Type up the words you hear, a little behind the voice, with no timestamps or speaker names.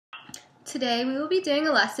Today we will be doing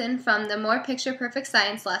a lesson from the More Picture Perfect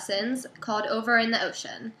Science lessons called Over in the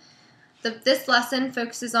Ocean. This lesson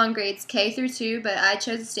focuses on grades K through 2, but I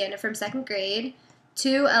chose a standard from 2nd grade.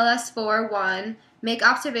 2 LS4 1, make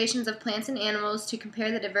observations of plants and animals to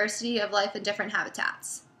compare the diversity of life in different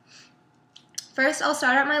habitats. First, I'll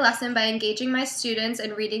start out my lesson by engaging my students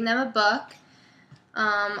and reading them a book.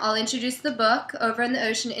 I'll introduce the book, Over in the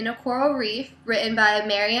Ocean in a Coral Reef, written by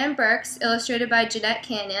Marianne Burks, illustrated by Jeanette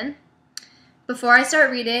Cannon. Before I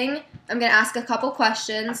start reading, I'm going to ask a couple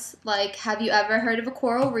questions, like, have you ever heard of a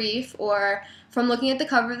coral reef? Or, from looking at the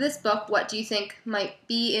cover of this book, what do you think might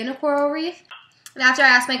be in a coral reef? And after I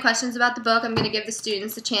ask my questions about the book, I'm going to give the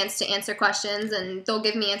students a chance to answer questions, and they'll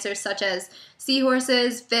give me answers such as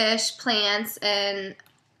seahorses, fish, plants, and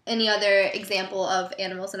any other example of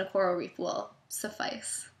animals in a coral reef will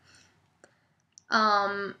suffice.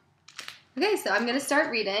 Okay, so I'm going to start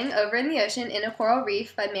reading Over in the Ocean in a Coral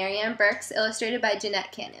Reef by Marianne Burks, illustrated by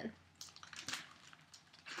Jeanette Cannon.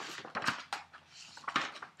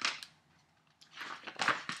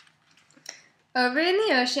 Over in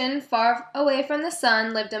the ocean, far away from the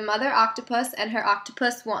sun, lived a mother octopus and her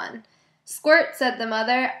octopus one. Squirt, said the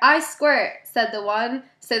mother. I squirt, said the one.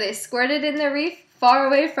 So they squirted in the reef, far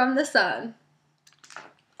away from the sun.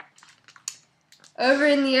 Over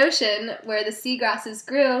in the ocean, where the seagrasses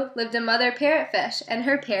grew, lived a mother parrotfish and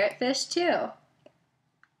her parrotfish too.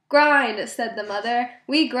 Grind, said the mother.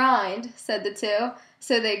 We grind, said the two.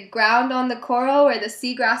 So they ground on the coral where the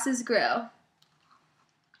seagrasses grew.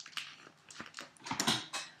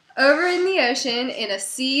 Over in the ocean, in a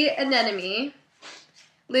sea anemone,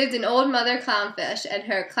 lived an old mother clownfish and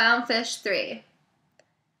her clownfish three.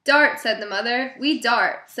 Dart, said the mother. We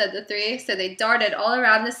dart, said the three. So they darted all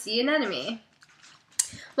around the sea anemone.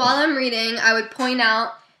 While I'm reading, I would point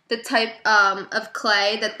out the type of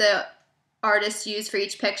clay that the artist used for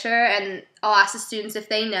each picture, and I'll ask the students if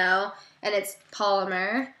they know, and it's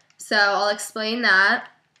polymer. So I'll explain that.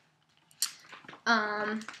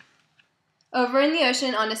 Over in the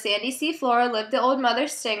ocean, on a sandy sea floor, lived the old mother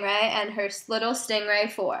stingray and her little stingray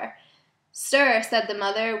four. Stir, said the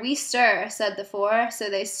mother. We stir, said the four. So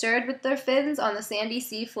they stirred with their fins on the sandy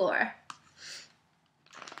sea floor.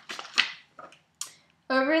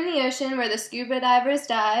 Over in the ocean, where the scuba divers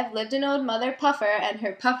dive, lived an old mother puffer and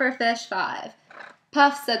her puffer fish five.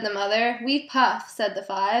 Puff, said the mother. We puff, said the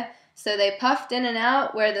five. So they puffed in and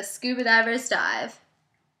out where the scuba divers dive.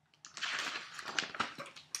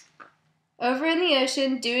 Over in the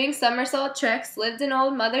ocean, doing somersault tricks, lived an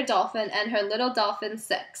old mother dolphin and her little dolphin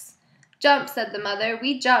six. Jump, said the mother.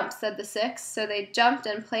 We jump, said the six. So they jumped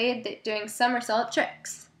and played doing somersault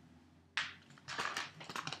tricks.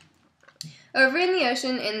 Over in the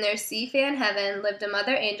ocean, in their sea fan heaven, lived a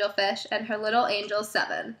mother angelfish and her little angels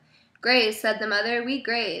seven. Graze, said the mother. We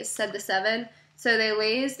graze, said the seven. So they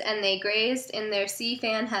lazed and they grazed in their sea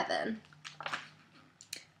fan heaven.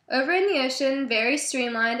 Over in the ocean, very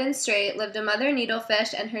streamlined and straight, lived a mother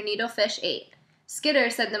needlefish and her needlefish eight. Skitter,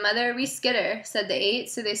 said the mother. We skitter, said the eight.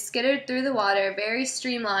 So they skittered through the water, very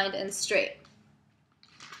streamlined and straight.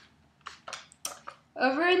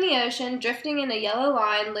 Over in the ocean, drifting in a yellow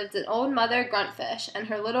line, lived an old mother gruntfish and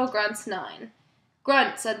her little grunts nine.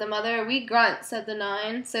 Grunt, said the mother. We grunt, said the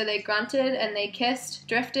nine. So they grunted and they kissed,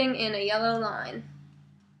 drifting in a yellow line.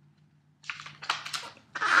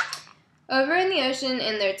 Over in the ocean,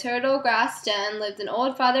 in their turtle grass den, lived an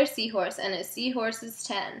old father seahorse and his seahorses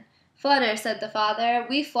 10. Flutter, said the father.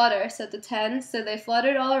 We flutter, said the 10. So they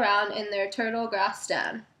fluttered all around in their turtle grass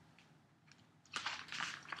den.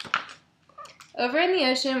 Over in the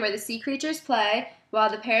ocean, where the sea creatures play, while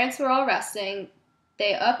the parents were all resting,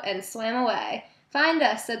 they up and swam away. Find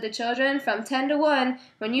us, said the children, from 10 to 1.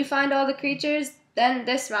 When you find all the creatures, then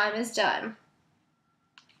this rhyme is done.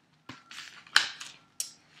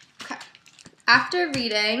 Okay. After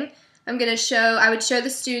reading, I would show the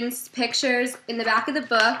students pictures in the back of the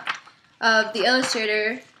book of the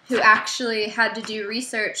illustrator who actually had to do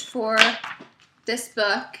research for this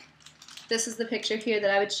book. This is the picture here that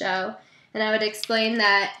I would show. And I would explain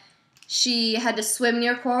that she had to swim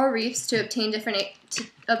near coral reefs to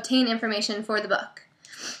obtain information for the book.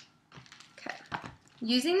 Okay.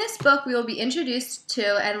 Using this book, we will be introduced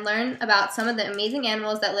to and learn about some of the amazing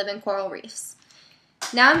animals that live in coral reefs.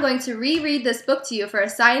 Now I'm going to reread this book to you for a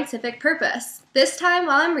scientific purpose. This time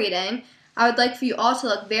while I'm reading, I would like for you all to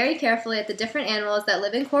look very carefully at the different animals that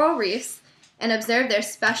live in coral reefs and observe their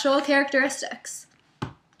special characteristics.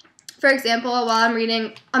 For example, while I'm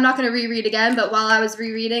reading, I'm not going to reread again, but while I was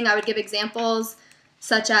rereading, I would give examples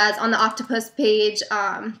such as on the octopus page,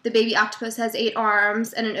 the baby octopus has 8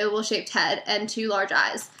 arms and an oval-shaped head and 2 large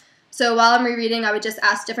eyes. So while I'm rereading, I would just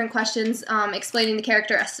ask different questions explaining the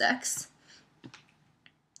characteristics.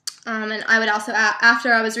 And I would also,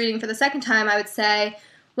 after I was reading for the second time, I would say,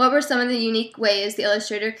 what were some of the unique ways the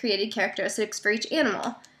illustrator created characteristics for each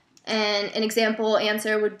animal? And an example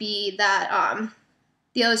answer would be that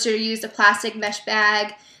the illustrator used a plastic mesh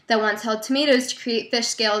bag that once held tomatoes to create fish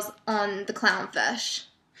scales on the clownfish.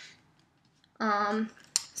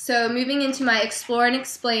 So moving into my explore and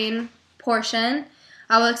explain portion,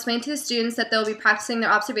 I will explain to the students that they'll be practicing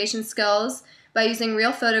their observation skills by using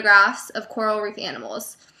real photographs of coral reef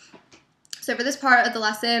animals. So for this part of the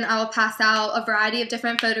lesson, I will pass out a variety of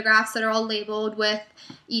different photographs that are all labeled with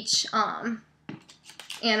each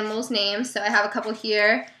animal's name. So I have a couple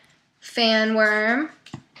here: fan worm,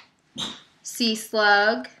 sea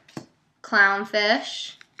slug,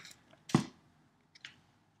 clownfish,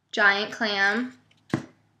 giant clam,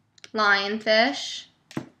 lionfish,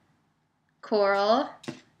 coral,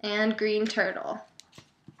 and green turtle.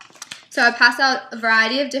 So I pass out a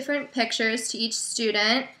variety of different pictures to each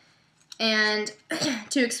student, and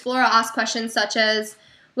to explore, I'll ask questions such as,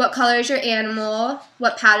 what color is your animal?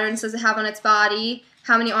 What patterns does it have on its body?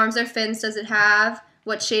 How many arms or fins does it have?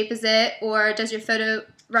 What shape is it? Or does your photo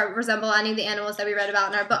resemble any of the animals that we read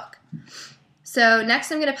about in our book? So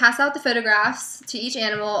next I'm going to pass out the photographs to each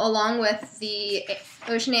animal along with the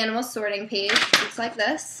ocean animal sorting page. It looks like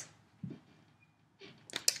this.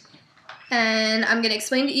 And I'm going to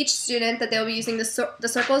explain to each student that they'll be using the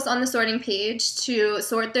circles on the sorting page to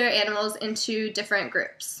sort their animals into different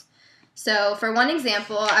groups. So for one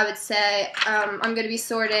example, I would say I'm going to be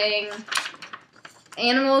sorting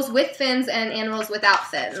animals with fins and animals without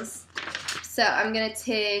fins. So I'm going to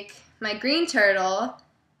take my green turtle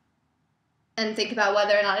and think about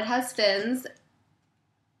whether or not it has fins,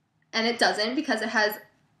 and it doesn't because it has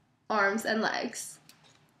arms and legs.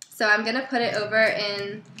 So I'm going to put it over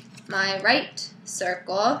in my right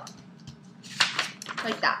circle,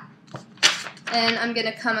 like that. And I'm going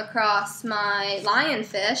to come across my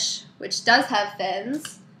lionfish, which does have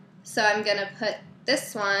fins, so I'm going to put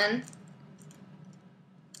this one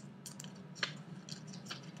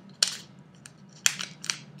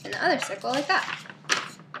in the other circle, like that.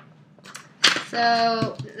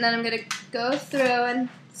 So then I'm going to go through and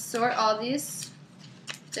sort all these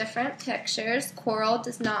different pictures. Coral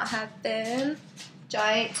does not have fin.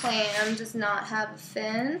 Giant clam does not have a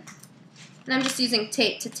fin. And I'm just using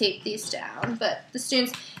tape to tape these down. But the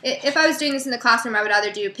students, if I was doing this in the classroom, I would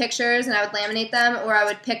either do pictures and I would laminate them, or I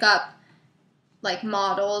would pick up like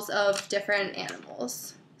models of different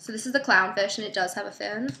animals. So this is the clownfish, and it does have a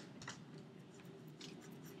fin.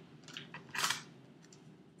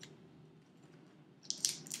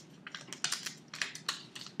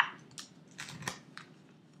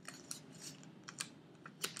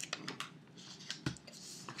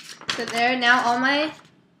 So there, now all my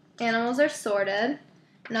animals are sorted,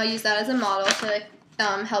 and I'll use that as a model to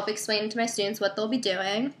help explain to my students what they'll be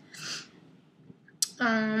doing.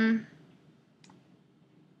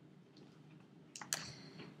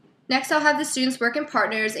 Next, I'll have the students work in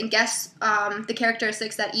partners and guess the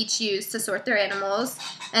characteristics that each use to sort their animals.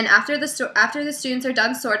 And after the students are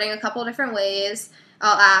done sorting a couple different ways,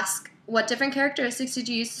 I'll ask, what different characteristics did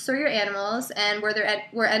you use to sort your animals, and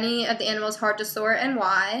were any of the animals hard to sort, and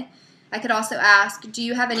why? I could also ask, do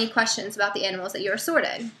you have any questions about the animals that you are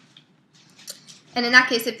sorting? And in that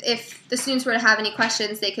case, if the students were to have any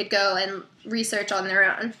questions, they could go and research on their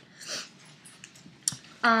own.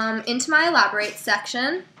 Into my elaborate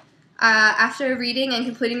section, after reading and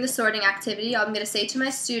completing the sorting activity, I'm going to say to my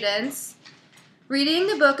students, reading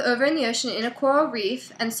the book Over in the Ocean in a Coral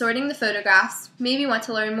Reef and sorting the photographs made me want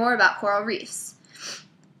to learn more about coral reefs.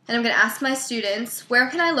 And I'm going to ask my students, where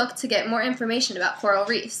can I look to get more information about coral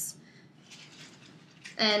reefs?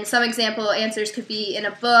 And some example answers could be in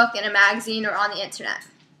a book, in a magazine, or on the internet.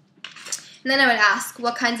 And then I would ask,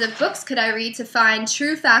 what kinds of books could I read to find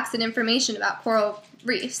true facts and information about coral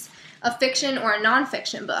reefs? A fiction or a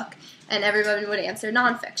nonfiction book? And everyone would answer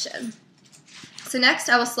nonfiction. So next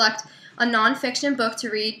I will select a nonfiction book to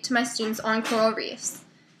read to my students on coral reefs.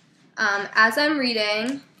 As I read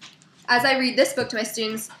this book to my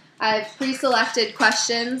students, I've pre-selected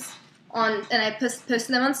questions and I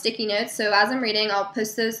posted them on sticky notes. So as I'm reading, I'll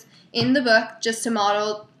post those in the book just to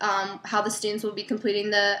model how the students will be completing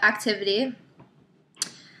the activity.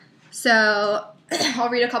 So I'll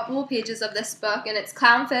read a couple of pages of this book, and it's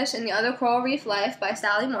Clownfish and the Other Coral Reef Life by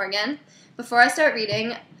Sally Morgan. Before I start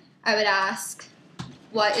reading, I would ask,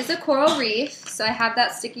 what is a coral reef? So I have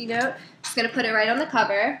that sticky note. I'm just going to put it right on the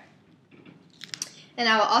cover. And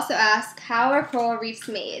I will also ask, how are coral reefs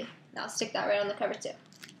made? And I'll stick that right on the cover too.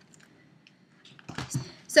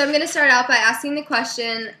 So I'm going to start out by asking the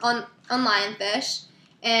question on lionfish,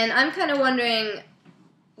 and I'm kind of wondering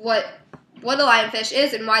what a lionfish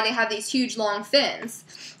is and why they have these huge long fins.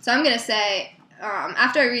 So I'm going to say,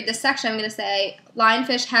 after I read this section, I'm going to say,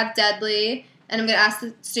 lionfish have deadly, and I'm going to ask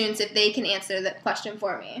the students if they can answer the question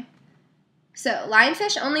for me. So,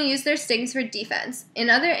 lionfish only use their stings for defense.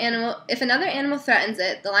 If another animal threatens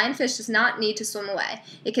it, the lionfish does not need to swim away.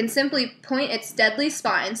 It can simply point its deadly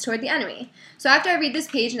spines toward the enemy. So after I read this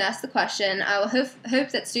page and ask the question, I will hope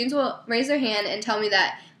that students will raise their hand and tell me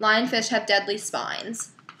that lionfish have deadly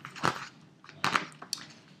spines.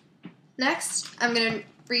 Next, I'm going to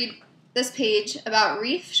read this page about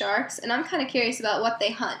reef sharks, and I'm kind of curious about what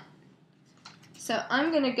they hunt. So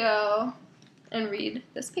I'm going to go and read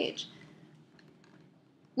this page.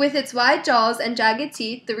 With its wide jaws and jagged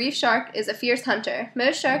teeth, the reef shark is a fierce hunter.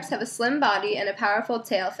 Most sharks have a slim body and a powerful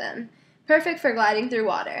tail fin, perfect for gliding through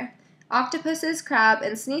water. Octopuses, crab,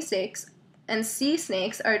 and sea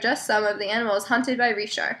snakes are just some of the animals hunted by reef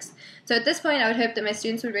sharks. So at this point, I would hope that my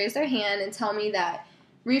students would raise their hand and tell me that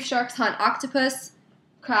reef sharks hunt octopus,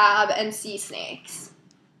 crab, and sea snakes.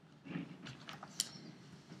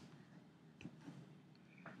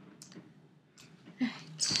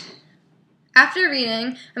 After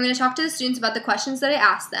reading, I'm going to talk to the students about the questions that I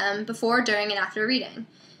asked them before, during, and after reading.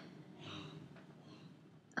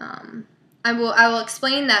 I will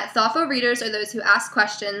explain that thoughtful readers are those who ask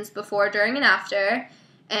questions before, during, and after,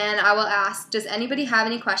 and I will ask, does anybody have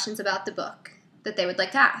any questions about the book that they would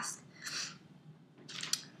like to ask?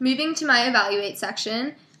 Moving to my evaluate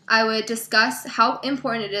section, I would discuss how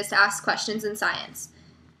important it is to ask questions in science.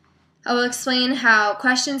 I will explain how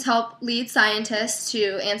questions help lead scientists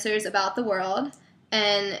to answers about the world,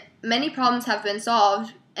 and many problems have been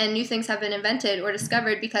solved and new things have been invented or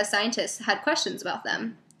discovered because scientists had questions about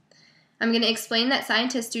them. I'm going to explain that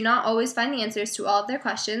scientists do not always find the answers to all of their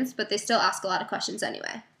questions, but they still ask a lot of questions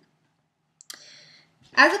anyway.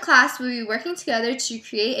 As a class, we'll be working together to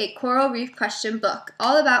create a coral reef question book,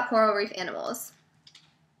 all about coral reef animals.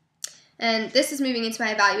 And this is moving into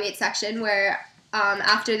my evaluate section, where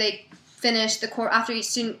after each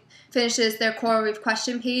student finishes their coral reef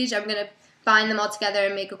question page, I'm going to bind them all together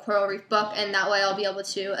and make a coral reef book, and that way I'll be able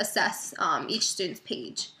to assess each student's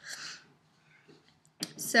page.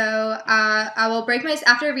 So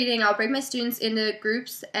after reading, I'll break my students into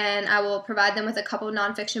groups, and I will provide them with a couple of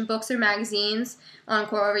nonfiction books or magazines on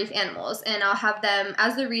coral reef animals. And I'll have them,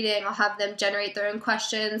 as they're reading, I'll have them generate their own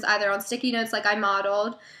questions, either on sticky notes like I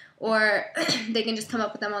modeled, or they can just come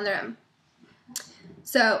up with them on their own.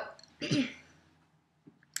 So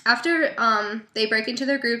after they break into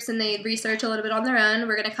their groups and they research a little bit on their own,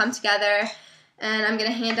 we're going to come together, and I'm going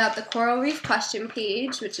to hand out the coral reef question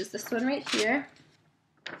page, which is this one right here.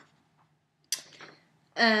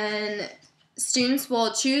 And students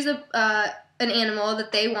will choose an animal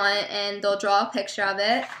that they want, and they'll draw a picture of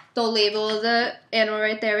it. They'll label the animal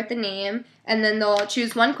right there with the name, and then they'll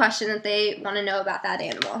choose one question that they want to know about that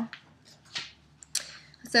animal.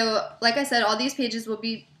 So, like I said, all these pages will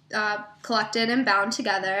be collected and bound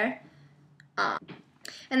together.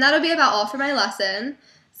 And that'll be about all for my lesson.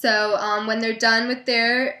 So when they're done with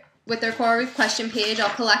their coral reef question page, I'll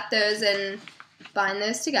collect those and bind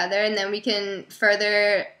those together, and then we can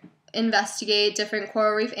further investigate different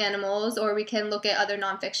coral reef animals, or we can look at other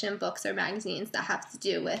nonfiction books or magazines that have to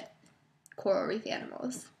do with coral reef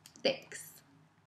animals. Thanks.